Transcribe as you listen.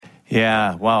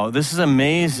Yeah, wow. This is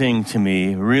amazing to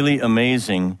me, really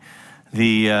amazing.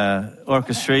 The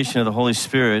orchestration of the Holy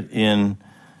Spirit in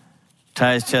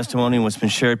Ty's testimony and what's been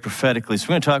shared prophetically. So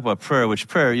we're going to talk about prayer, which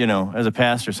prayer, as a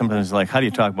pastor, sometimes is like, how do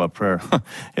you talk about prayer?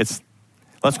 It's,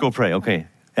 let's go pray. Okay,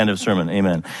 end of sermon,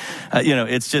 amen.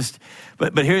 It's just,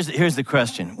 but here's the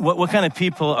question. What kind of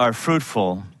people are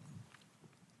fruitful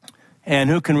and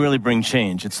who can really bring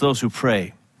change? It's those who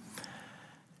pray.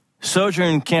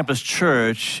 Sojourn Campus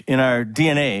Church, in our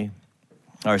DNA,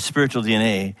 our spiritual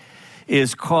DNA,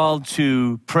 is called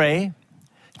to pray,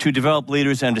 to develop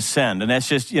leaders, and to send. And that's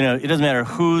just, it doesn't matter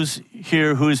who's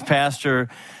here, who's pastor.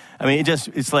 I mean,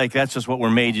 it's like that's just what we're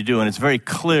made to do, and it's very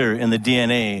clear in the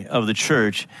DNA of the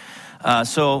church.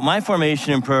 So my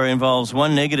formation in prayer involves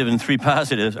one negative and three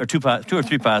positives, or two or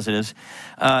three positives.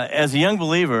 As a young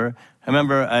believer, I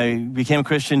remember I became a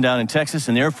Christian down in Texas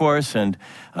in the Air Force, and,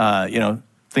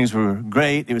 things were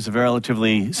great. It was a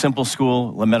relatively simple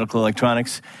school, medical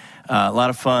electronics, a lot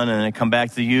of fun, and I come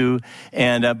back to U.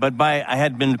 And I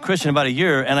had been a Christian about a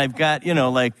year, and I've got,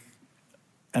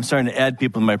 I'm starting to add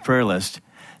people to my prayer list.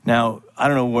 Now, I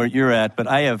don't know where you're at, but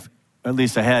I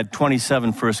had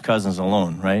 27 first cousins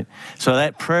alone, right? So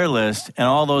that prayer list and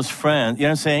all those friends, you know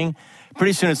what I'm saying?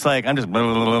 Pretty soon it's like,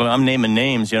 I'm naming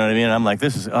names, you know what I mean? I'm like,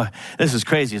 this is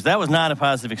crazy. So that was not a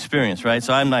positive experience, right?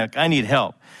 So I'm like, I need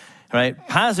help. Right,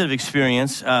 positive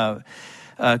experience. A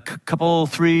couple,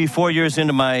 3-4 years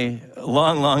into my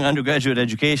long undergraduate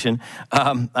education,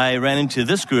 I ran into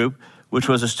this group, which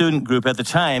was a student group at the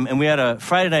time, and we had a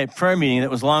Friday night prayer meeting that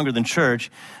was longer than church.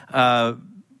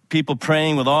 People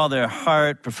praying with all their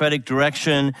heart, prophetic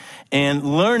direction, and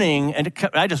learning. And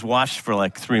I just watched for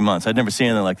like 3 months. I'd never seen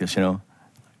anything like this,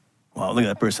 Wow, look at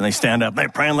that person. They stand up, they're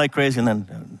praying like crazy, and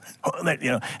then,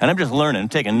 and I'm just learning,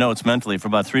 taking notes mentally for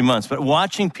about 3 months. But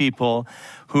watching people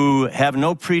who have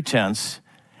no pretense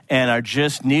and are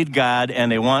just need God, and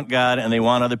they want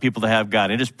other people to have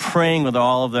God, and just praying with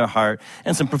all of their heart,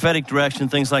 and some prophetic direction,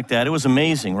 things like that. It was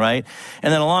amazing, right?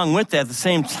 And then along with that, at the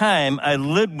same time, I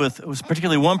lived with, it was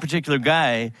particularly one particular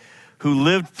guy who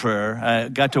lived prayer. I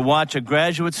got to watch a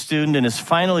graduate student in his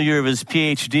final year of his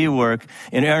PhD work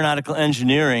in aeronautical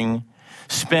engineering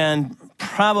spend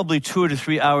probably 2 to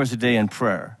 3 hours a day in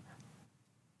prayer,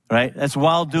 right? That's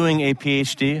while doing a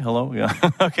PhD. Hello? Yeah.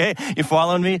 Okay, you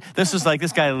following me? This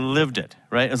guy lived it,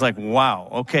 right? It's like, wow,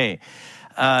 okay.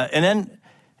 And then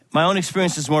my own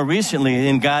experiences more recently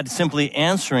in God simply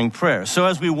answering prayer. So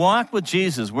as we walk with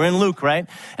Jesus, we're in Luke, right?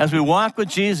 As we walk with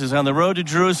Jesus on the road to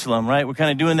Jerusalem, right? We're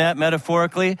kind of doing that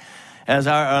metaphorically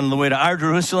on the way to our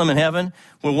Jerusalem in heaven.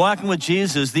 We're walking with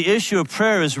Jesus. The issue of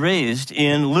prayer is raised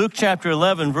in Luke chapter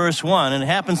 11, verse 1, and it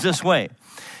happens this way.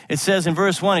 It says in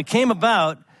verse 1, it came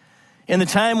about in the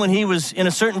time when he was in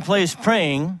a certain place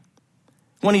praying,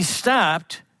 when he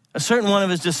stopped, a certain one of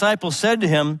his disciples said to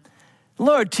him,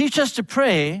 Lord, teach us to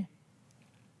pray,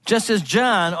 just as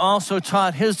John also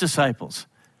taught his disciples.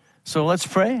 So let's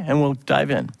pray, and we'll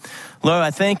dive in. Lord, I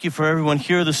thank you for everyone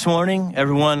here this morning,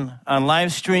 everyone on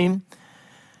live stream.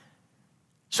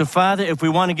 So, Father, if we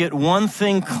want to get one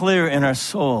thing clear in our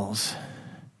souls,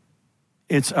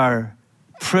 it's our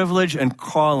privilege and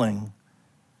calling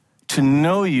to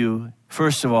know you,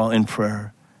 first of all, in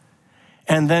prayer,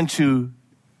 and then to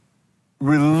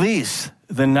release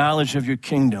the knowledge of your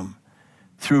kingdom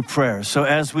through prayer. So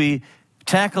as we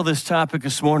tackle this topic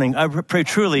this morning, I pray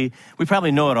truly, we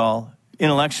probably know it all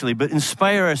intellectually, but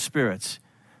inspire our spirits,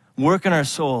 work in our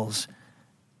souls,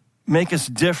 make us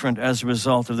different as a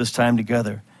result of this time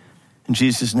together. In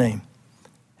Jesus' name,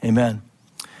 amen.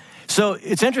 So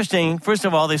it's interesting, first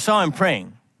of all, they saw him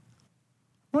praying.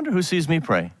 I wonder who sees me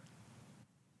pray.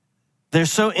 They're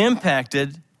so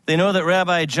impacted, they know that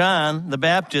Rabbi John the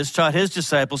Baptist taught his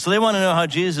disciples, so they want to know how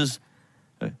Jesus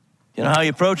how he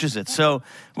approaches it. So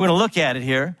we're going to look at it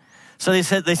here. So they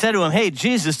said to him, hey,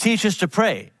 Jesus, teach us to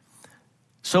pray.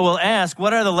 So we'll ask,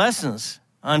 what are the lessons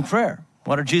on prayer?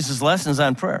 What are Jesus' lessons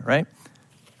on prayer, right?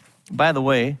 By the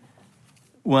way,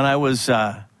 when I was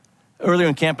earlier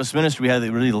in campus ministry, we had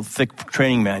a really thick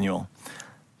training manual.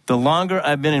 The longer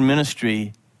I've been in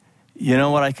ministry, you know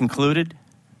what I concluded?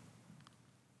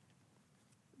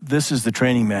 This is the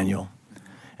training manual.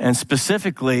 And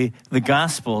specifically the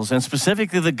Gospels,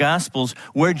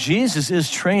 where Jesus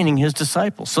is training his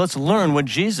disciples. So let's learn what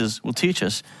Jesus will teach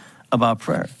us about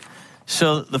prayer.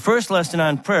 So the first lesson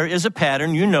on prayer is a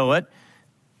pattern. You know it.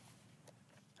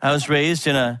 I was raised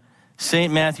in a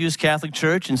St. Matthew's Catholic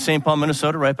Church in St. Paul,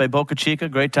 Minnesota, right by Boca Chica,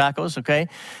 great tacos, okay?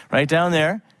 Right down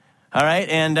there. All right,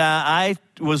 and I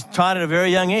was taught at a very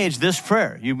young age this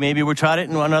prayer. You maybe were taught it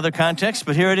in another context,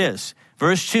 but here it is.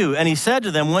 Verse 2, and he said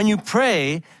to them, when you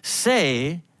pray,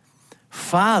 say,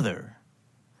 Father,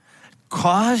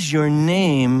 cause your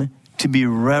name to be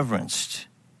reverenced.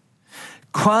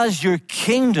 Cause your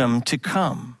kingdom to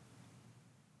come.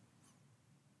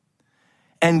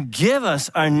 And give us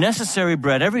our necessary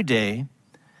bread every day,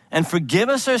 and forgive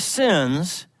us our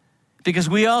sins, because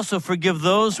we also forgive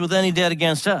those with any debt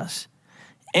against us.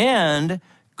 And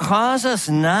cause us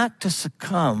not to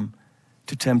succumb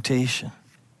to temptation.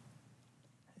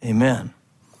 Amen.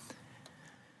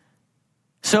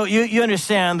 So you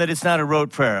understand that it's not a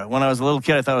rote prayer. When I was a little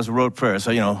kid, I thought it was a rote prayer.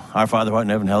 So, our Father who art in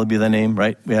heaven, hallowed be thy name,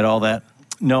 right? We had all that.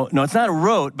 No, it's not a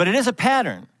rote, but it is a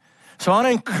pattern. So I want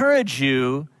to encourage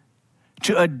you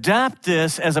to adopt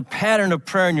this as a pattern of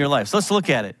prayer in your life. So let's look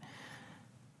at it.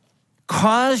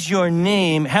 Cause your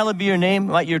name, hallowed be your name,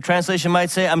 like your translation might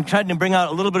say. I'm trying to bring out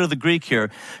a little bit of the Greek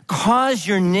here. Cause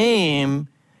your name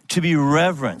to be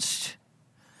reverenced.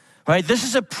 Right? This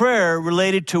is a prayer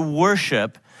related to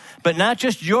worship, but not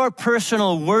just your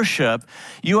personal worship.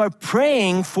 You are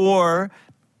praying for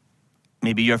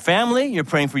maybe your family, you're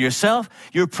praying for yourself,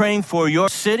 you're praying for your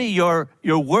city, your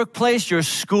workplace, your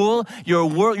school, your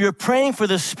work. You're praying for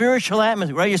the spiritual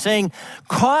atmosphere, right? You're saying,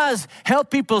 help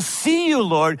people see you,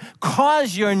 Lord.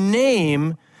 Cause your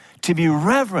name to be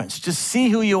reverenced, to see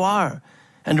who you are,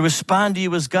 and to respond to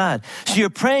you as God. So you're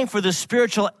praying for the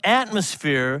spiritual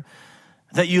atmosphere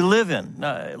that you live in.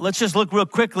 Let's just look real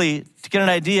quickly to get an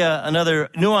idea, another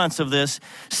nuance of this.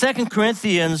 2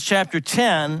 Corinthians chapter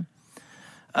 10,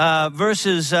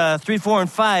 verses 3, 4,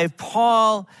 and 5,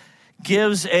 Paul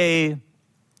gives a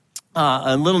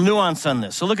little nuance on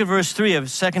this. So look at verse 3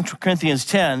 of 2 Corinthians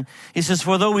 10. He says,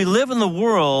 "For though we live in the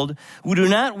world, we do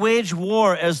not wage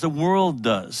war as the world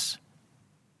does.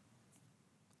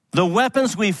 The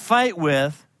weapons we fight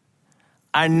with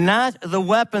are not the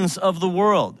weapons of the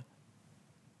world."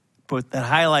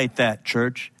 Highlight that,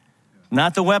 church.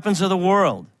 Not the weapons of the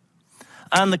world.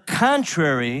 On the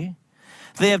contrary,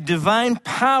 they have divine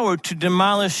power to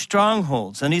demolish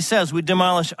strongholds. And he says, we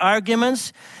demolish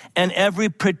arguments and every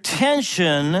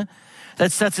pretension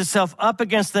that sets itself up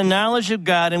against the knowledge of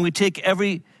God, and we take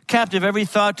captive every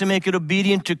thought to make it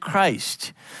obedient to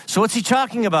Christ. So what's he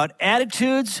talking about?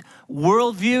 Attitudes,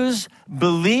 worldviews,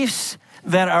 beliefs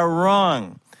that are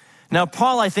wrong. Now,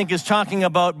 Paul, I think, is talking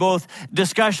about both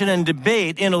discussion and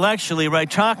debate intellectually,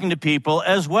 right? Talking to people,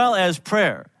 as well as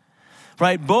prayer.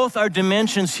 Right? Both are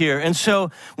dimensions here. And so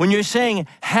when you're saying,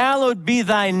 hallowed be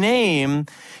thy name,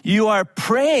 you are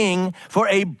praying for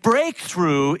a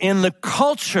breakthrough in the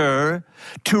culture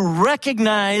to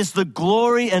recognize the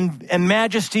glory and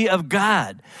majesty of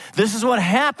God. This is what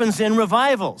happens in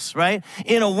revivals, right?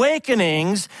 In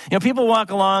awakenings, people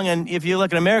walk along, and if you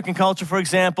look at American culture, for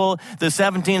example, the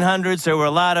 1700s, there were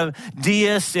a lot of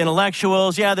deists,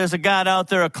 intellectuals. Yeah, there's a God out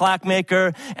there, a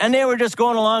clockmaker, and they were just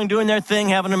going along doing their thing,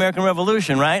 having an American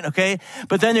Revolution, right? Okay?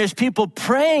 But then there's people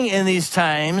praying in these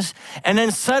times, and then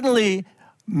suddenly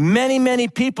many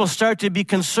people start to be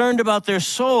concerned about their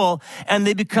soul, and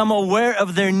they become aware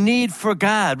of their need for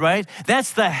God, right?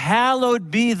 That's the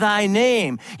hallowed be thy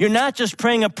name. You're not just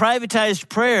praying a privatized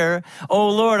prayer, oh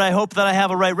Lord, I hope that I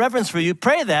have a right reverence for you.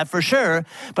 Pray that for sure.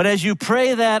 But as you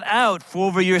pray that out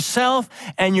over yourself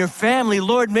and your family,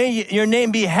 Lord, may your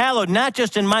name be hallowed, not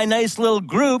just in my nice little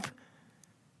group.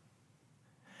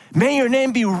 May your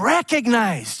name be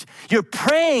recognized. You're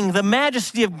praying the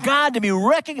majesty of God to be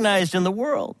recognized in the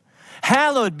world.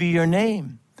 Hallowed be your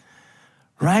name,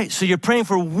 right? So you're praying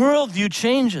for worldview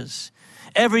changes.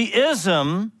 Every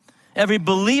ism, every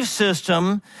belief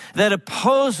system that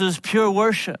opposes pure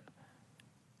worship.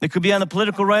 It could be on the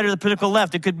political right or the political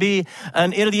left. It could be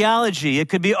an ideology. It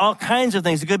could be all kinds of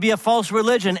things. It could be a false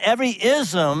religion. Every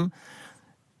ism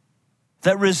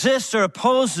that resists or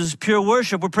opposes pure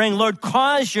worship, we're praying, Lord,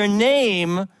 cause your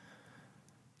name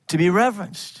to be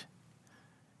reverenced.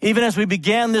 Even as we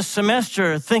began this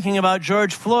semester thinking about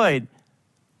George Floyd,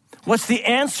 what's the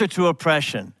answer to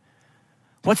oppression?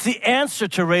 What's the answer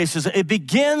to racism? It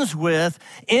begins with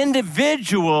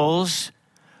individuals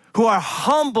who are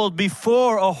humbled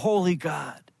before a holy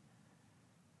God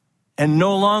and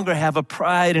no longer have a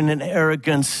pride and an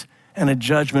arrogance and a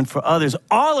judgment for others.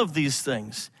 All of these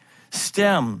things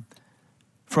stem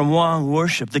from wrong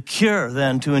worship. The cure,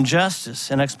 then, to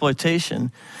injustice and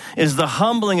exploitation is the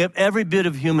humbling of every bit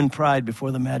of human pride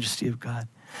before the majesty of God.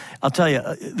 I'll tell you,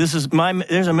 there's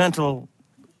a mental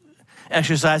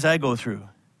exercise I go through.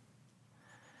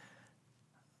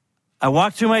 I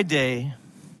walk through my day,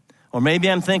 or maybe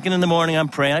I'm thinking in the morning, I'm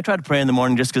praying. I try to pray in the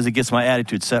morning just because it gets my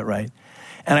attitude set right.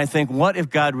 And I think, what if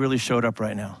God really showed up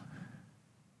right now?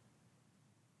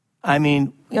 I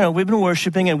mean, we've been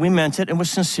worshiping and we meant it and we're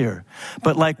sincere.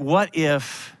 But what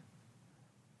if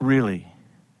really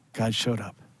God showed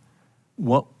up,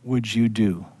 what would you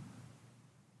do?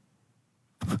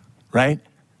 Right?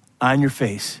 On your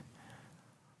face.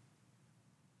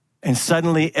 And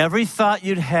suddenly every thought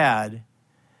you'd had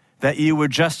that you were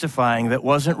justifying that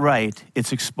wasn't right,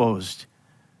 it's exposed.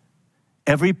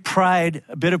 Every pride,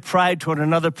 a bit of pride toward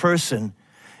another person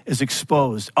is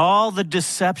exposed. All the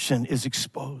deception is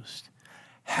exposed.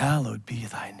 Hallowed be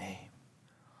thy name.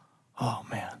 Oh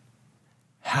man,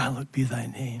 hallowed be thy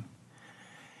name.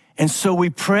 And so we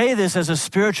pray this as a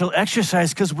spiritual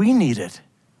exercise because we need it.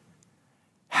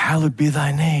 Hallowed be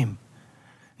thy name.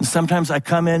 And sometimes I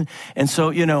come in, and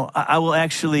so, I will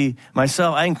actually,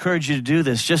 myself, I encourage you to do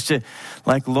this, just to,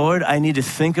 like, Lord, I need to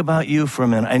think about you for a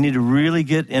minute. I need to really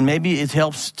and maybe it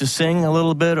helps to sing a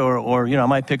little bit, or I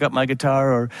might pick up my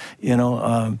guitar, or,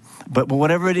 but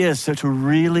whatever it is, so to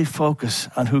really focus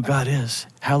on who God is.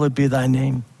 Hallowed be thy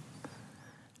name.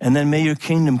 And then may your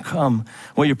kingdom come.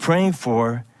 What you're praying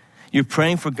for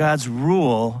God's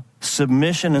rule,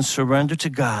 submission, and surrender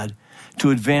to God to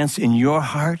advance in your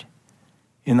heart,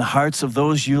 in the hearts of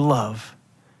those you love,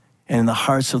 and in the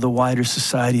hearts of the wider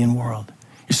society and world.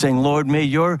 You're saying, Lord, may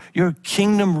your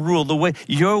kingdom rule,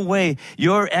 your way,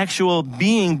 your actual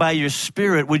being by your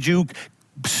Spirit, would you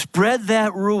spread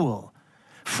that rule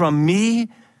from me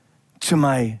to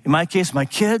in my case, my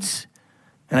kids,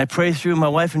 and I pray through my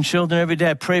wife and children every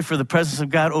day. I pray for the presence of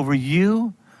God over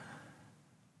you.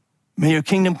 May your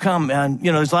kingdom come. And,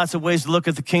 there's lots of ways to look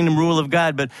at the kingdom rule of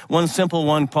God, but one simple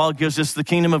one, Paul gives us, the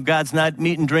kingdom of God's not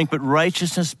meat and drink, but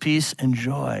righteousness, peace, and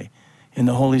joy in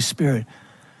the Holy Spirit.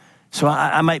 So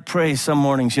I might pray some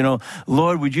mornings,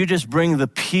 Lord, would you just bring the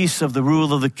peace of the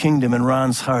rule of the kingdom in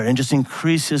Ron's heart and just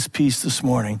increase his peace this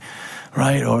morning,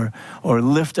 right? Or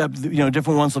lift up,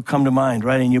 different ones will come to mind,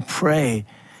 right? And you pray,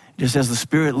 just as the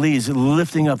Spirit leads,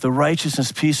 lifting up the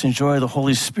righteousness, peace, and joy of the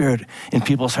Holy Spirit in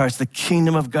people's hearts, the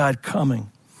kingdom of God coming.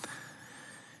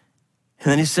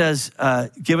 And then he says,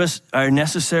 give us our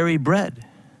necessary bread.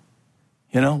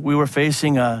 We were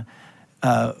facing,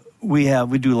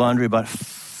 we do laundry about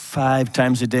 4 or 5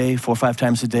 times a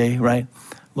day, right?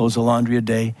 Loads of laundry a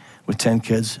day with 10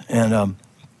 kids. And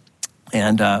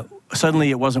suddenly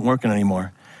it wasn't working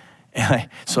anymore.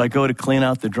 So I go to clean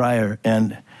out the dryer,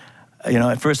 and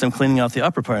at first I'm cleaning out the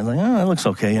upper part. I'm like, it looks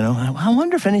okay, I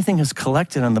wonder if anything has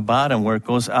collected on the bottom where it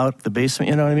goes out the basement,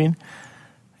 you know what I mean?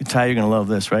 Ty, you're going to love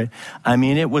this, right? I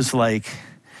mean, it was like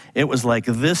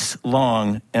this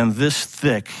long and this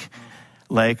thick,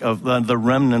 like of the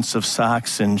remnants of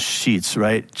socks and sheets,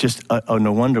 right? Just,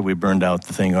 no wonder we burned out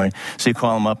the thing, right? So you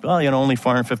call them up, only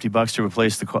 $450 to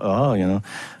replace the,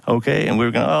 okay. And we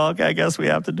were going, okay, I guess we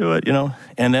have to do it,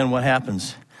 And then what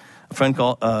happens? A friend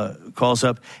calls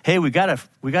up, hey, we got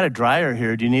a dryer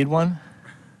here. Do you need one?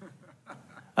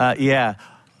 Yeah.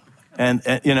 And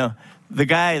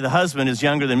the husband is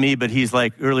younger than me, but he's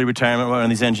like early retirement, one of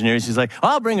these engineers. He's like,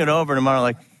 I'll bring it over tomorrow.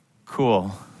 Like,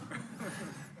 cool.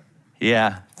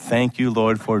 Yeah, thank you,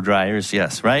 Lord, for dryers.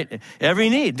 Yes, right? Every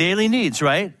need, daily needs,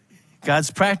 right? God's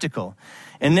practical.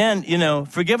 And then,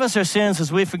 forgive us our sins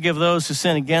as we forgive those who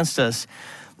sin against us.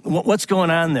 What's going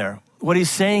on there? What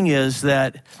he's saying is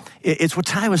that it's what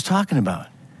Ty was talking about.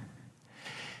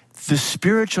 The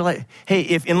spiritual,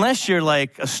 unless you're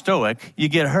like a stoic, you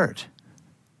get hurt.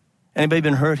 Anybody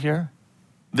been hurt here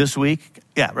this week?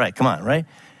 Yeah, right, come on, right?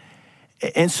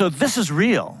 And so this is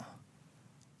real,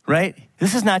 right?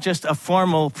 This is not just a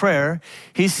formal prayer.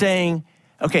 He's saying,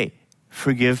 okay,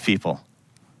 forgive people.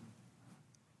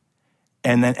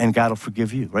 And God will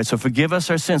forgive you, right? So forgive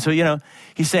us our sins. So,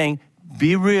 he's saying,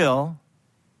 be real.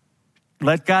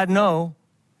 Let God know.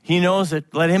 He knows it.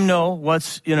 Let him know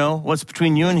what's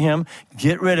between you and him.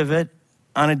 Get rid of it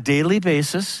on a daily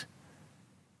basis.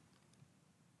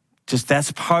 Just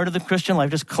that's part of the Christian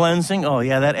life, just cleansing. Oh,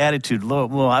 yeah, that attitude.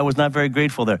 Well, I was not very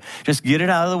grateful there. Just get it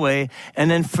out of the way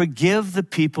and then forgive the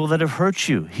people that have hurt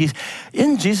you.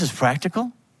 Isn't Jesus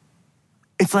practical?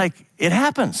 It's like it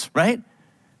happens, right?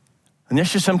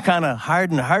 Unless you're some kind of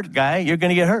hardened heart guy, you're going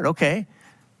to get hurt. Okay.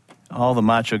 All the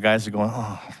macho guys are going,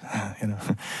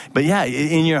 But yeah,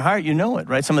 in your heart, you know it,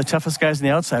 right? Some of the toughest guys on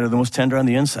the outside are the most tender on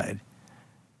the inside,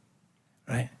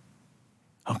 right?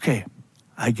 Okay,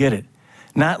 I get it.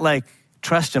 Not like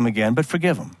trust him again, but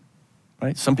forgive him,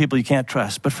 right? Some people you can't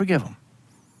trust, but forgive them.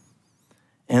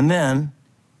 And then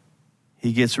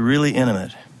he gets really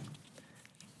intimate.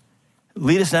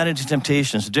 Lead us not into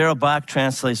temptations. Darrell Bach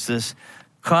translates this,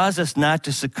 cause us not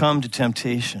to succumb to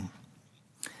temptation.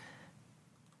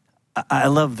 I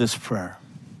love this prayer.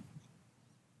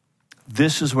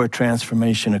 This is where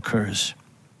transformation occurs.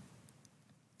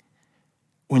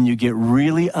 When you get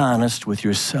really honest with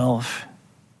yourself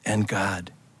and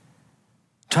God.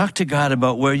 Talk to God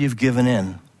about where you've given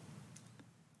in.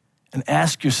 And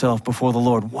ask yourself before the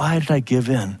Lord, why did I give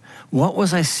in? What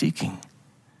was I seeking?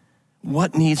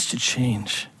 What needs to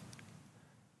change?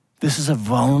 This is a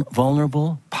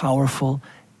vulnerable, powerful,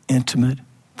 intimate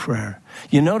prayer.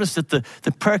 You notice that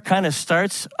the prayer kind of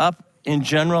starts up in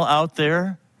general out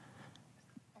there.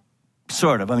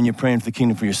 Sort of. I mean, you're praying for the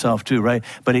kingdom for yourself too, right?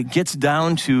 But it gets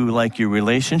down to like your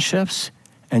relationships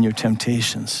and your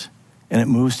temptations. And it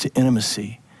moves to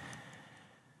intimacy.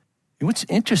 And what's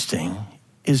interesting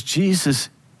is Jesus,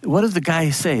 what did the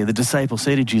guy say, the disciples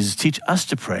say to Jesus, teach us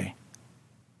to pray.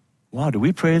 Wow, do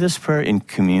we pray this prayer in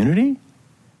community?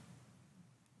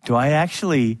 Do I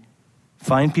actually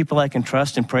find people I can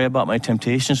trust and pray about my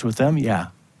temptations with them? Yeah.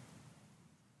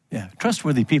 Yeah,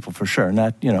 trustworthy people for sure,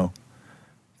 not,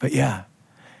 but yeah.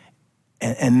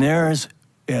 And there's,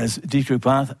 as Dietrich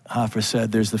Bonhoeffer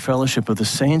said, there's the fellowship of the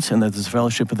saints and there's the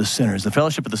fellowship of the sinners. The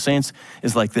fellowship of the saints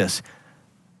is like this.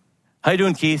 How you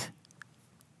doing, Keith?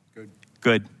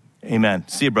 Good. Amen.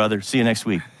 See you, brother. See you next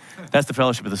week. That's the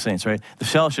fellowship of the saints, right? The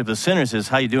fellowship of the sinners is,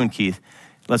 how you doing, Keith?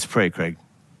 Let's pray, Craig.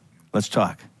 Let's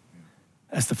talk.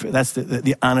 That's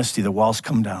the honesty. The walls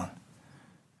come down,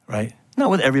 right? Not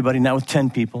with everybody, not with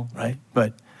 10 people, right?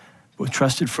 But with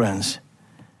trusted friends.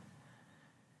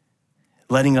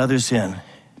 Letting others in.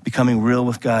 Becoming real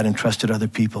with God and trusted other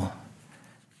people.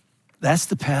 That's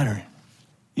the pattern.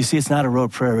 You see, it's not a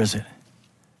rote prayer, is it?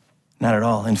 Not at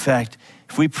all. In fact,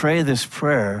 if we pray this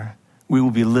prayer, we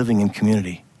will be living in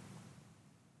community.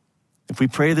 If we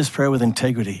pray this prayer with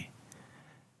integrity.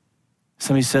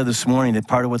 Somebody said this morning that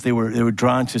part of what they were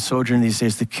drawn to sojourn these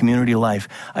days, the community life.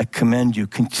 I commend you.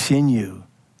 Continue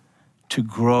to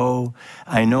grow.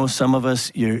 I know some of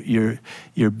us, you're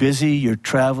busy, you're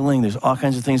traveling, there's all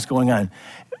kinds of things going on.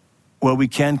 Well, we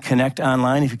can connect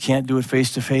online if you can't do it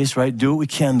face-to-face, right? Do what we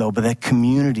can, though, but that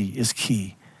community is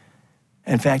key.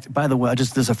 In fact, by the way,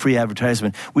 this is a free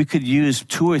advertisement. We could use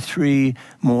 2 or 3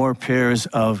 more pairs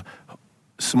of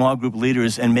small group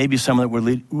leaders and maybe some that were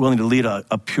willing to lead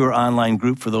a pure online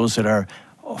group for those that are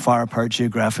far apart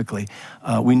geographically.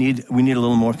 We need a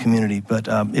little more community, but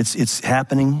it's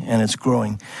happening and it's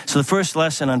growing. So the first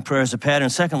lesson on prayer is a pattern.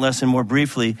 Second lesson, more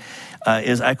briefly,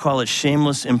 is I call it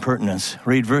shameless impertinence.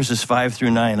 Read verses 5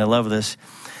 through 9. I love this.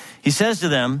 He says to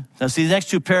them, now see, the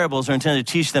next 2 parables are intended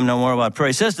to teach them no more about prayer.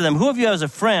 He says to them, who of you has a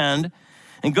friend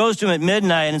and goes to him at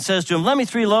midnight and says to him, lend me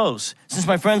 3 loaves, since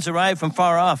my friends arrived from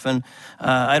far off and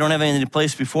I don't have anything to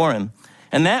place before him.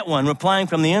 And that one, replying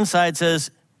from the inside, says,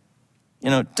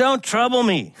 don't trouble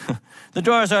me. The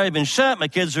door has already been shut. My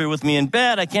kids are with me in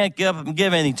bed. I can't get up and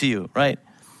give anything to you, right?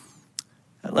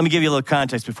 Let me give you a little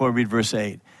context before we read verse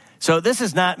 8. So this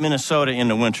is not Minnesota in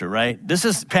the winter, right? This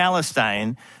is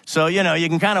Palestine. So, you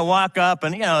can kind of walk up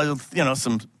and,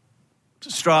 some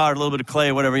straw or a little bit of clay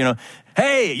or whatever,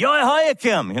 hey,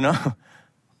 Yoahoyakim,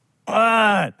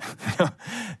 what?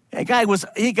 That guy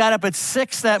he got up at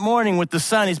 6 that morning with the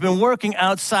sun. He's been working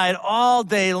outside all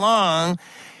day long.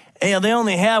 And they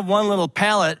only have one little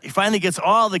pallet. He finally gets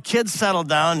all the kids settled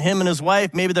down, him and his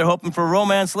wife. Maybe they're hoping for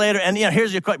romance later. And,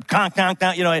 here's your quick, conk,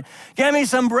 get me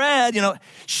some bread,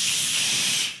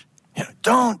 shh,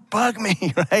 don't bug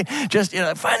me, right? Just,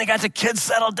 finally got the kids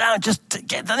settled down. Just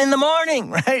get done in the morning,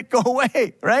 right? Go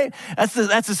away, right? That's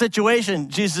the situation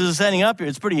Jesus is setting up here.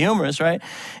 It's pretty humorous, right?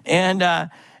 And,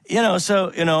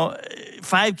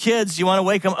 5 kids, you want to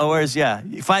wake them,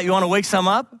 you want to wake some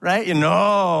up, right?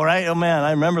 Right? Oh man,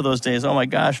 I remember those days. Oh my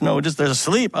gosh, no, just they're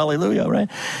asleep, hallelujah, right?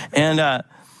 And,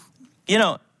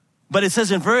 but it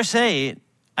says in verse 8,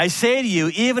 I say to you,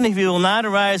 even if he will not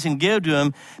arise and give to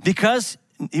him, because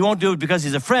he won't do it because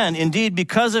he's a friend, indeed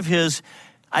because of his,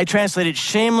 I translated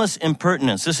shameless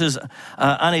impertinence. This is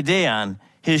aneideon,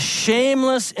 his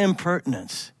shameless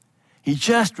impertinence. He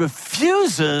just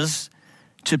refuses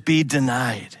to be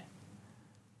denied.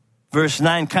 Verse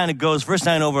 9 verse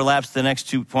 9 overlaps the next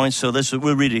 2 points, so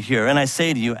we'll read it here. And I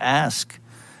say to you, ask,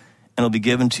 and it'll be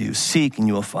given to you. Seek, and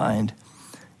you will find.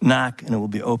 Knock, and it will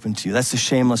be open to you. That's the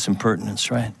shameless impertinence,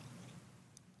 right?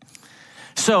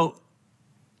 So,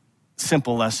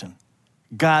 simple lesson.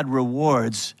 God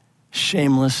rewards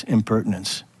shameless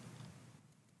impertinence.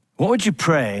 What would you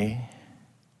pray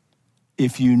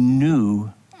if you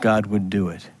knew God would do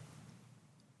it?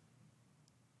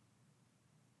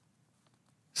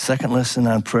 Second lesson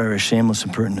on prayer is shameless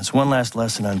impertinence. One last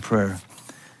lesson on prayer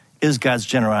is God's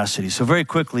generosity. So very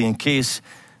quickly, in case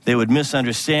they would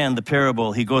misunderstand the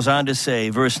parable, he goes on to say,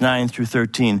 verse 9 through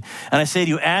 13, and I say to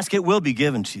you, ask, it will be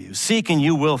given to you. Seek, and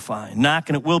you will find. Knock,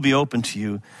 and it will be open to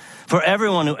you. For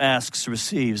everyone who asks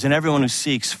receives, and everyone who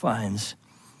seeks finds.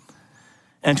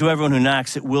 And to everyone who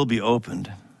knocks, it will be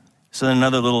opened. So then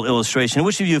another little illustration.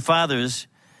 Which of you fathers,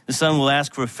 the son will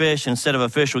ask for a fish, and instead of a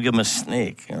fish, will give him a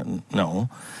snake? No.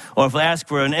 Or if we ask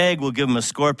for an egg, we'll give him a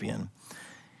scorpion.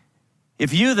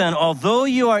 If you then, although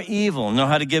you are evil, know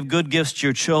how to give good gifts to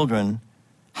your children,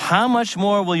 how much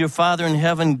more will your Father in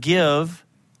heaven give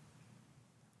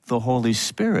the Holy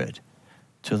Spirit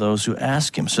to those who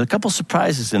ask him? So a couple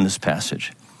surprises in this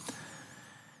passage.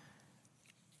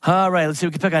 All right, let's see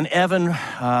if we can pick on Evan.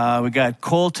 We got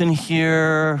Colton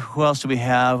here. Who else do we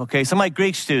have? Okay, some of my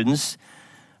Greek students.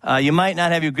 You might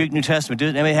not have your Greek New Testament. Do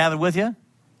anybody have it with you?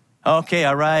 Okay,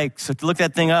 all right. So look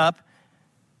that thing up.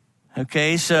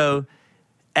 Okay, so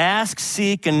ask,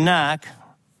 seek, and knock,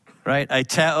 right?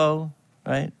 Aiteo,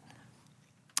 right?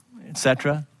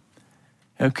 Etc.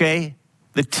 Okay,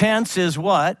 the tense is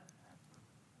what?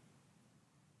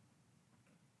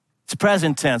 It's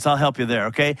present tense. I'll help you there,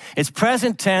 okay? It's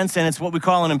present tense, and it's what we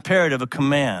call an imperative, a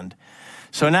command.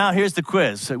 So now here's the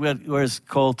quiz. So where's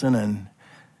Colton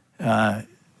and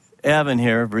Evan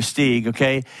here, Versteeg,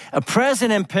 okay? A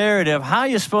present imperative, how are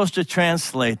you supposed to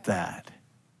translate that?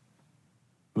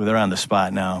 Ooh, they're on the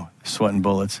spot now, sweating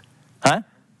bullets. Huh?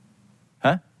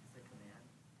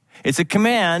 It's a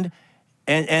command,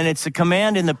 and it's a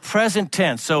command in the present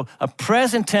tense. So a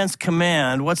present tense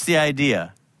command, what's the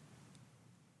idea?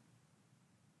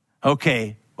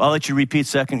 Okay, I'll let you repeat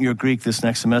second your Greek this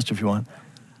next semester if you want.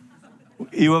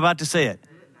 You were about to say it.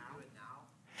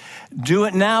 Do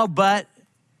it now, but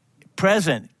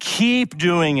present. Keep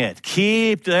doing it.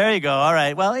 There you go. All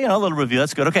right. Well, a little review.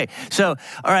 That's good. Okay. So,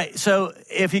 all right. So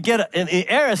if you get in the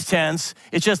aorist tense,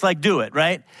 it's just like do it,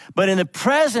 right? But in the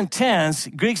present tense,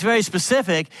 Greek's very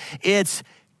specific. This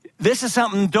is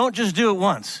something, don't just do it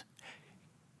once.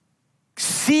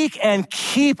 Seek and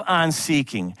keep on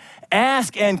seeking.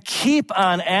 Ask and keep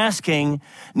on asking,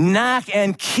 knock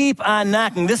and keep on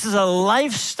knocking. This is a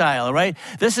lifestyle, right?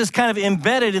 This is kind of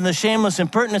embedded in the shameless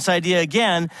impertinence idea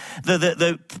again.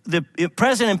 The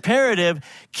present imperative,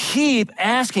 keep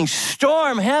asking,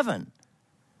 storm heaven.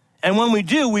 And when we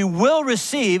do, we will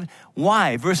receive.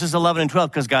 Why? Verses 11 and 12,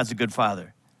 because God's a good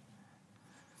Father.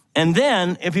 And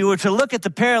then, if you were to look at the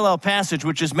parallel passage,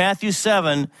 which is Matthew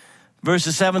 7,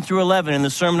 verses 7 through 11 in the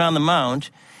Sermon on the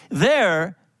Mount,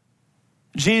 there,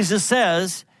 Jesus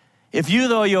says, if you,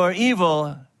 though you are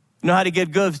evil, know how to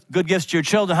give good gifts to your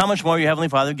children, how much more your Heavenly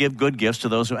Father give good gifts to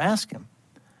those who ask him.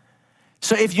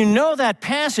 So if you know that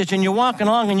passage and you're walking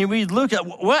along and you read Luke,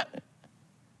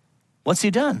 what's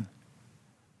he done?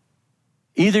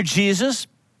 Either Jesus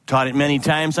taught it many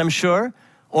times, I'm sure,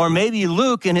 or maybe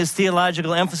Luke in his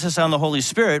theological emphasis on the Holy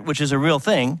Spirit, which is a real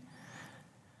thing.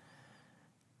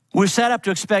 We're set up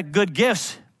to expect good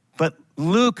gifts, but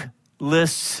Luke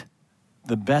lists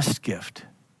the best gift,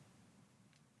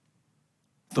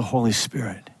 the Holy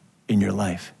Spirit in your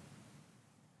life.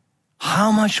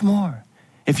 How much more?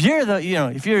 If you're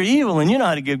evil and you know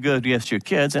how to give good gifts to your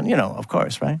kids, and of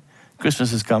course, right?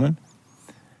 Christmas is coming.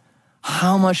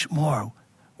 How much more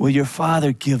will your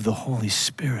Father give the Holy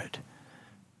Spirit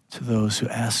to those who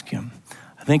ask him?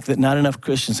 I think that not enough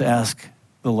Christians ask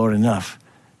the Lord enough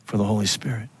for the Holy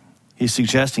Spirit. He's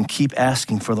suggesting keep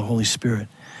asking for the Holy Spirit.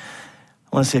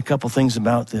 I want to say a couple things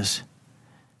about this,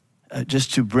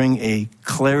 just to bring a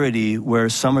clarity where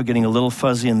some are getting a little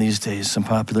fuzzy in these days, some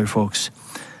popular folks.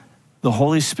 The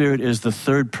Holy Spirit is the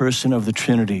third person of the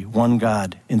Trinity, one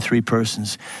God in three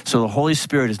persons. So the Holy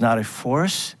Spirit is not a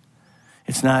force.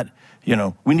 It's not,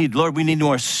 we need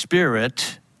more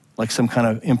Spirit, like some kind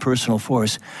of impersonal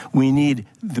force. We need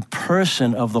the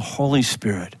person of the Holy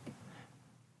Spirit.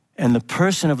 And the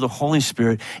person of the Holy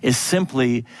Spirit is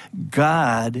simply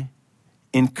God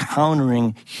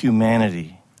encountering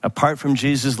humanity. Apart from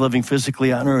Jesus living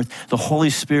physically on earth, the Holy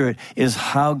Spirit is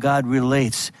how God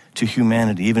relates to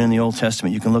humanity. Even in the Old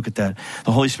Testament, you can look at that.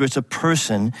 The Holy Spirit's a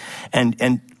person,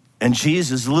 and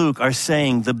Jesus, Luke, are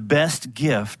saying the best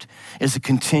gift is a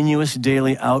continuous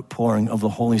daily outpouring of the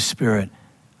Holy Spirit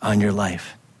on your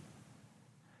life.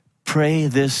 Pray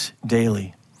this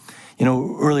daily.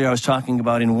 Earlier I was talking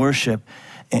about in worship,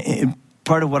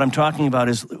 part of what I'm talking about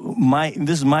is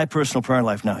this is my personal prayer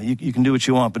life now. You can do what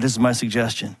you want, but this is my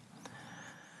suggestion.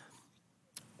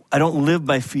 I don't live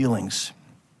by feelings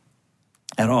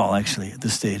at all, actually, at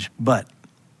this stage. But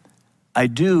I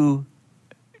do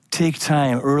take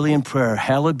time early in prayer,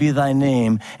 hallowed be thy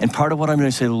name. And part of what I'm going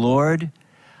to say, Lord,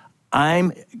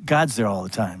 God's there all the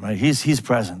time, right? He's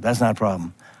present. That's not a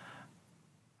problem.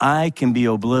 I can be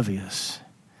oblivious.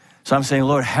 So I'm saying,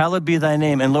 Lord, hallowed be thy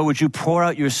name. And Lord, would you pour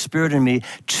out your Spirit in me,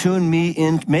 tune me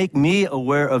in, make me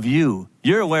aware of you.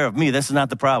 You're aware of me. This is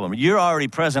not the problem. You're already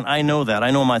present. I know that.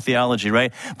 I know my theology,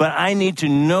 right? But I need to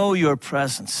know your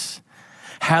presence.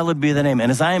 hallowed be thy name.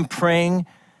 And as I am praying,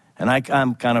 and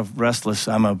I'm kind of restless,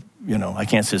 I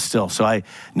can't sit still, so I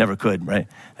never could, right?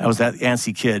 I was that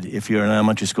antsy kid. If you're an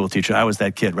elementary school teacher, I was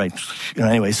that kid, right?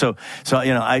 Anyway, so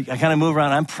I kind of move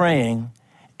around. I'm praying,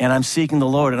 and I'm seeking the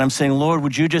Lord, and I'm saying, Lord,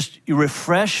 would you just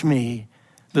refresh me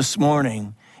this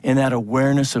morning in that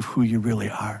awareness of who you really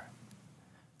are,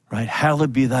 right?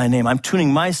 Hallowed be thy name. I'm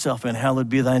tuning myself in, hallowed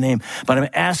be thy name, but I'm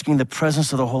asking the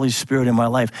presence of the Holy Spirit in my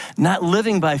life, not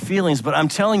living by feelings, but I'm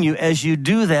telling you, as you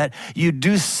do that, you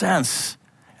do sense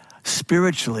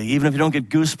spiritually, even if you don't get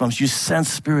goosebumps, you sense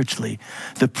spiritually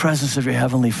the presence of your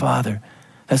Heavenly Father.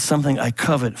 That's something I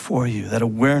covet for you, that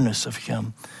awareness of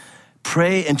him.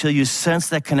 Pray until you sense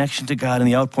that connection to God and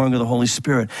the outpouring of the Holy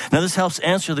Spirit. Now, this helps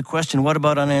answer the question, what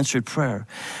about unanswered prayer?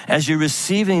 As you're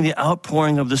receiving the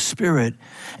outpouring of the Spirit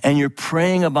and you're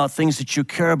praying about things that you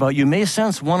care about, you may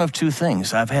sense one of two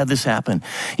things. I've had this happen.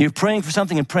 You're praying for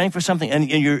something and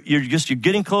you're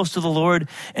getting close to the Lord,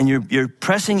 and you're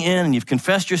pressing in, and you've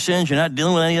confessed your sins. You're not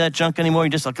dealing with any of that junk anymore.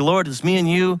 You're just like, Lord, it's me and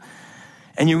you.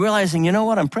 And you're realizing, you know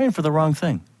what? I'm praying for the wrong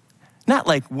thing. Not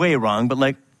like way wrong, but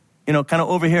like, kind of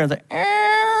over here,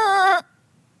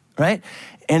 right?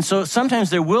 And so sometimes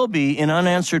there will be, in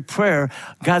unanswered prayer,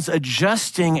 God's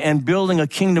adjusting and building a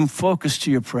kingdom focus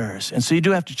to your prayers. And so you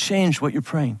do have to change what you're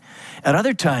praying. At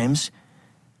other times,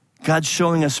 God's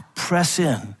showing us press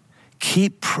in,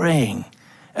 keep praying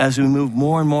as we move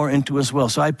more and more into his will.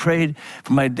 So I prayed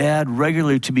for my dad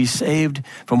regularly to be saved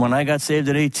from when I got saved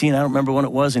at 18. I don't remember when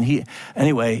it was. And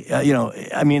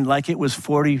like it was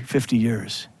 40, 50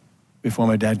 years before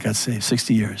my dad got saved,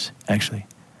 60 years, actually,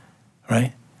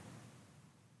 right?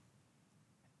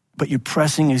 But you're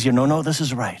pressing as no, this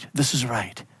is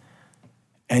right.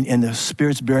 And the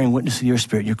Spirit's bearing witness to your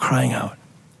spirit. You're crying out.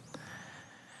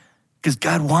 Because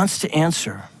God wants to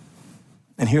answer.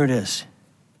 And here it is.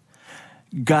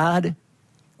 God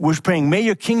was praying, may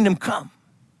your kingdom come.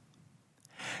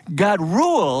 God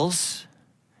rules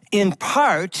in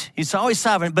part, he's always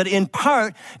sovereign, but in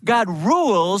part, God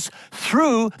rules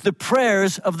through the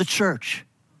prayers of the church.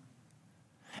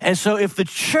 And so if the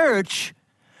church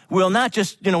will not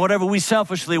just, whatever we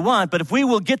selfishly want, but if we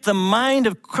will get the mind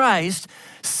of Christ,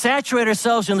 saturate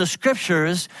ourselves in the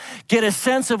scriptures, get a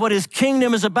sense of what his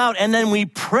kingdom is about, and then we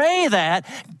pray that,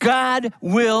 God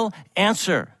will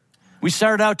answer. We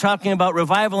started out talking about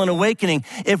revival and awakening.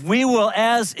 If we will,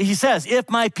 as he says,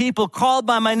 if my people called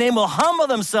by my name will humble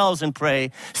themselves and pray,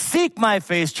 seek my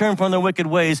face, turn from their wicked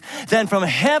ways, then from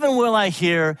heaven will I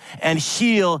hear and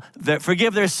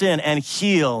forgive their sin and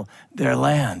heal their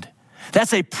land.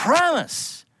 That's a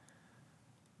promise.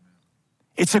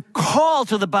 It's a call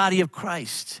to the body of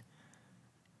Christ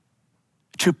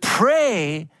to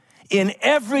pray in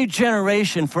every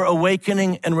generation for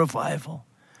awakening and revival,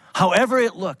 however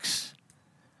it looks.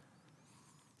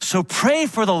 So pray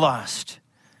for the lost.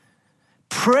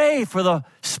 Pray for the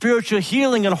spiritual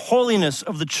healing and holiness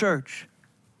of the church.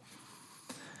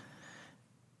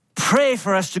 Pray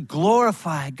for us to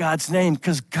glorify God's name,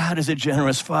 because God is a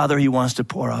generous Father. He wants to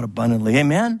pour out abundantly.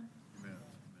 Amen? Amen.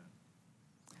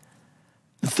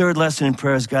 The third lesson in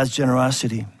prayer is God's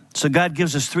generosity. So God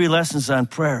gives us 3 lessons on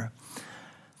prayer.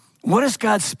 What is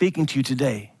God speaking to you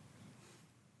today?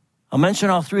 I'll mention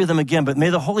all 3 of them again, but may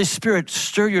the Holy Spirit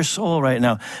stir your soul right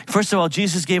now. First of all,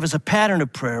 Jesus gave us a pattern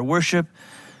of prayer: worship,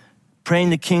 praying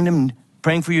the kingdom,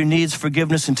 praying for your needs,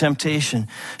 forgiveness, and temptation.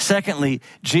 Secondly,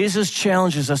 Jesus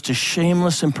challenges us to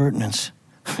shameless impertinence,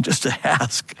 just to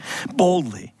ask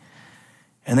boldly.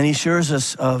 And then he assures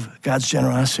us of God's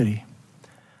generosity.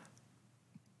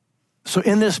 So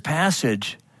in this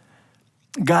passage,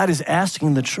 God is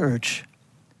asking the church,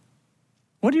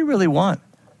 what do you really want?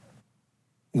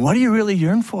 What do you really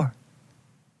yearn for?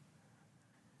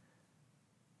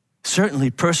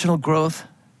 Certainly personal growth,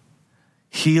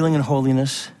 healing and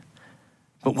holiness.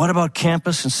 But what about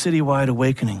campus and citywide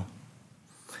awakening?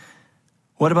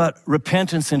 What about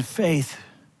repentance and faith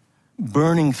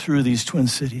burning through these twin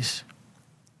cities?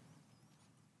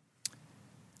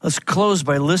 Let's close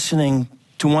by listening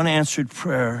to one answered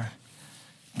prayer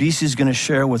BC's going to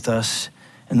share with us,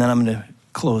 and then I'm going to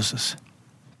close this.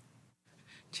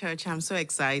 Church, I'm so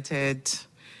excited.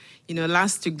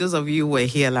 Last week, those of you who were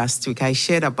here last week, I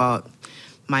shared about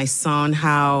my son,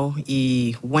 how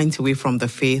he went away from the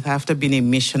faith after being a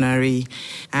missionary.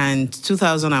 And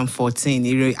 2014,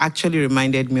 it actually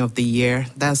reminded me of the year,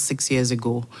 that's 6 years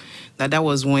ago, that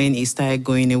was when he started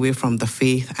going away from the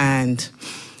faith. And,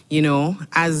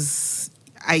 as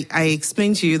I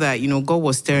explained to you that, God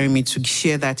was stirring me to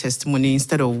share that testimony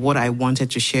instead of what I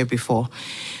wanted to share before.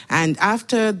 And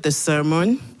after the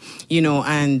sermon,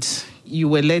 you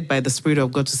were led by the Spirit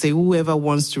of God to say whoever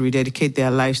wants to rededicate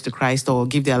their lives to Christ or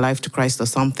give their life to Christ or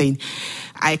something,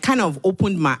 I kind of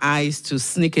opened my eyes to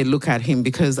sneak a look at him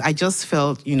because I just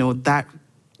felt, that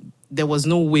there was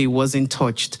no way he wasn't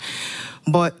touched.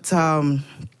 But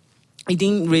he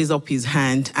didn't raise up his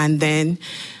hand. And then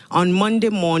on Monday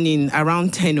morning,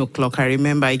 around 10 o'clock, I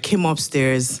remember I came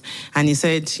upstairs and he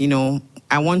said,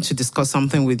 I want to discuss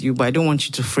something with you, but I don't want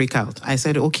you to freak out. I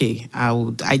said, okay,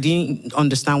 I didn't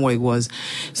understand what it was.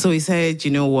 So he said,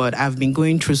 you know what, I've been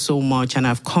going through so much and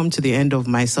I've come to the end of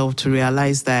myself to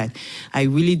realize that I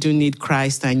really do need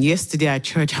Christ. And yesterday at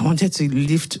church, I wanted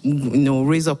to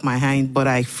raise up my hand, but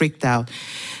I freaked out.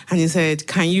 And he said,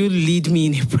 can you lead me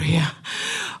in a prayer,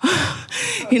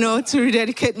 to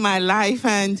rededicate my life?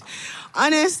 And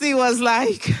honestly, it was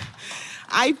like,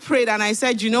 I prayed and I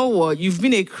said, you know what, you've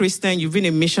been a Christian, you've been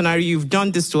a missionary, you've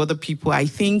done this to other people. I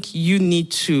think you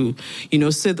need to,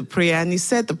 say the prayer. And he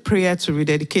said the prayer to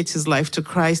rededicate his life to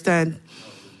Christ. And,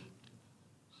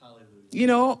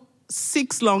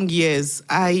 6 long years,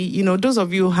 those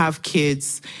of you who have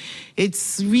kids,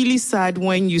 it's really sad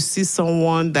when you see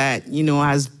someone that,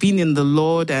 has been in the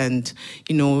Lord and,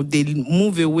 they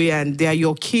move away and they're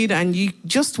your kid and you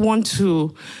just want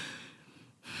to...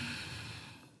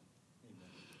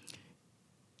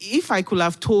 If I could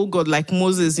have told God, like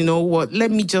Moses,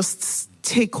 let me just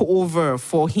take over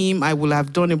for him, I would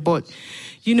have done it. But,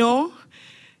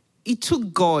 it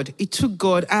took God.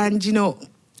 And,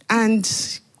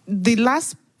 and the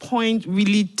last point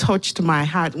really touched my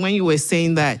heart when you were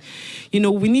saying that,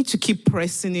 we need to keep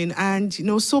pressing in. And,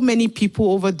 so many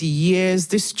people over the years,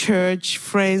 this church,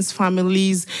 friends,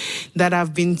 families that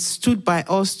have been stood by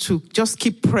us to just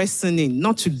keep pressing in,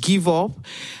 not to give up.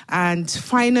 And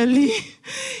finally,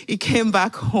 he came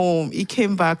back home.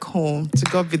 To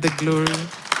God be the glory.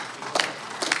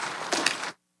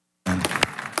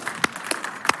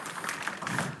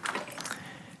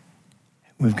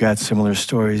 We've got similar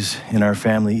stories in our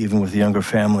family, even with the younger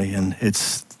family, and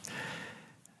it's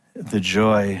the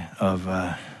joy of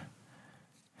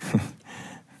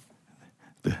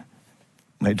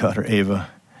my daughter Ava.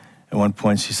 At one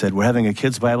point she said, we're having a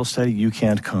kids' Bible study, you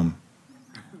can't come.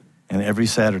 And every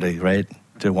Saturday, right,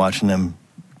 they're watching them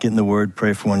get in the Word,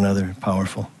 pray for one another,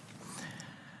 powerful.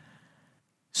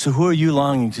 So who are you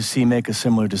longing to see make a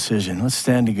similar decision? Let's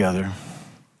stand together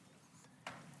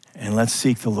and let's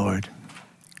seek the Lord.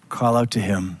 Call out to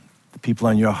him, the people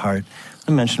on your heart.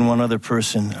 I'll mention one other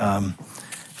person.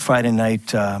 Friday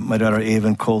night, my daughter Ava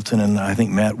and Colton and I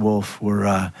think Matt Wolf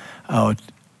were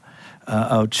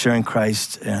out sharing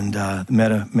Christ and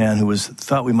met a man who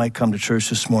thought we might come to church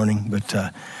this morning,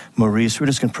 but Maurice, we're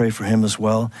just going to pray for him as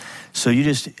well. So you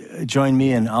just join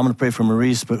me and I'm going to pray for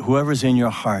Maurice, but whoever's in your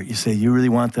heart, you say you really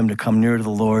want them to come near to the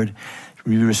Lord,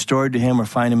 be restored to him or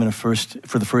find him for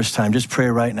the first time, just pray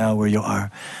right now where you are.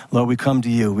 Lord, we come to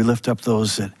you. We lift up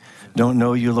those that don't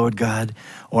know you, Lord God,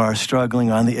 or are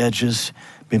struggling on the edges,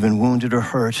 they've been wounded or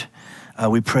hurt.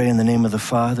 We pray in the name of the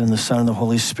Father and the Son and the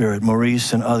Holy Spirit,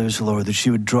 Maurice and others, Lord, that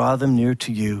you would draw them near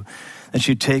to you, that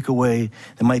you'd take away,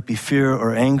 there might be fear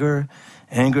or anger.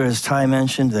 Anger, as Ty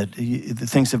mentioned, that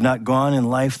things have not gone in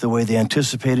life the way they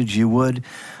anticipated you would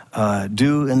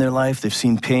do in their life. They've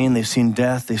seen pain, they've seen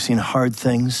death, they've seen hard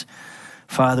things.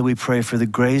 Father, we pray for the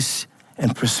grace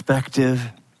and perspective,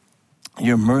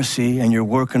 your mercy and your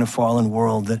work in a fallen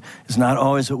world that is not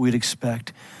always what we'd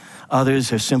expect.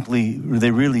 Others are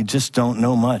they really just don't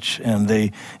know much and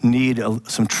they need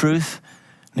some truth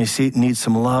and they need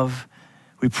some love.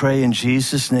 We pray in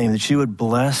Jesus' name that you would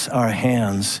bless our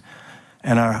hands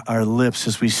and our lips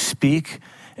as we speak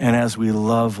and as we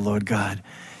love, Lord God.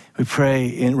 We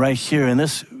pray right here in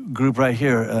this group right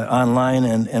here, online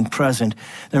and present,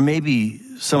 there may be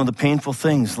some of the painful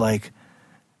things like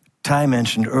Ty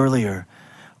mentioned earlier,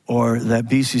 or that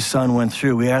BC's son went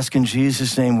through. We ask in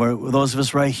Jesus' name, where those of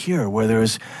us right here, where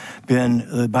there's been,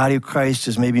 the body of Christ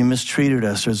has maybe mistreated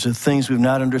us, or there's things we've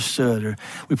not understood, or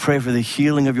we pray for the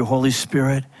healing of your Holy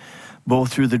Spirit,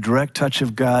 both through the direct touch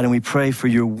of God, and we pray for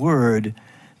your word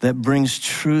that brings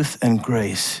truth and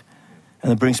grace,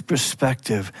 and that brings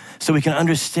perspective, so we can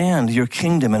understand your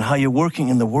kingdom and how you're working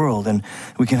in the world, and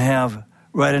we can have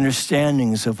right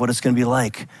understandings of what it's going to be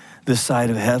like this side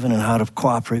of heaven and how to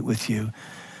cooperate with you.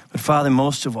 But Father,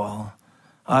 most of all,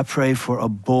 I pray for a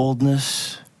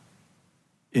boldness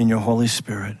in your Holy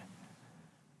Spirit,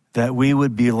 that we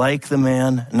would be like the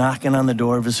man knocking on the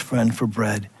door of his friend for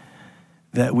bread,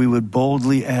 that we would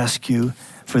boldly ask you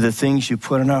for the things you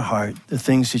put in our heart, the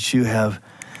things that you have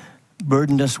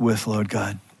burdened us with, Lord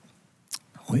God.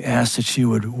 We ask that you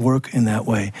would work in that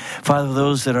way. Father,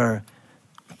 those that are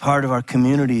part of our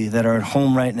community that are at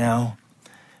home right now,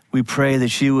 We pray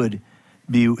that you would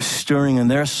be stirring in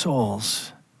their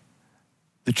souls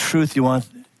the truth you want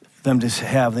them to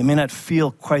have. They may not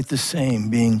feel quite the same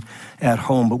being at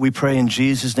home, but we pray in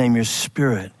Jesus' name your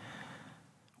Spirit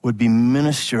would be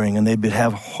ministering and they'd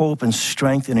have hope and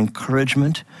strength and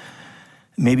encouragement.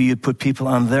 Maybe you'd put people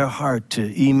on their heart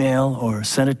to email or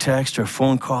send a text or a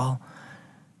phone call.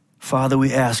 Father,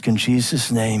 we ask in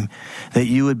Jesus' name that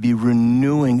you would be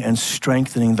renewing and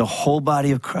strengthening the whole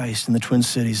body of Christ in the Twin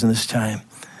Cities in this time.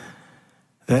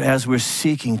 That as we're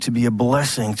seeking to be a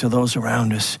blessing to those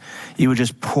around us, you would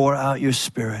just pour out your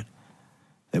Spirit,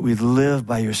 that we'd live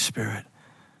by your Spirit.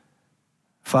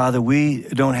 Father, we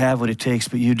don't have what it takes,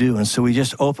 but you do. And so we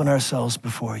just open ourselves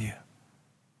before you.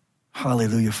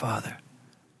 Hallelujah, Father.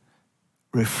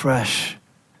 Refresh,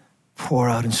 pour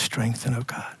out, and strengthen, oh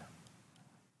God.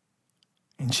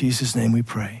 In Jesus' name we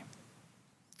pray.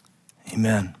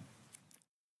 Amen.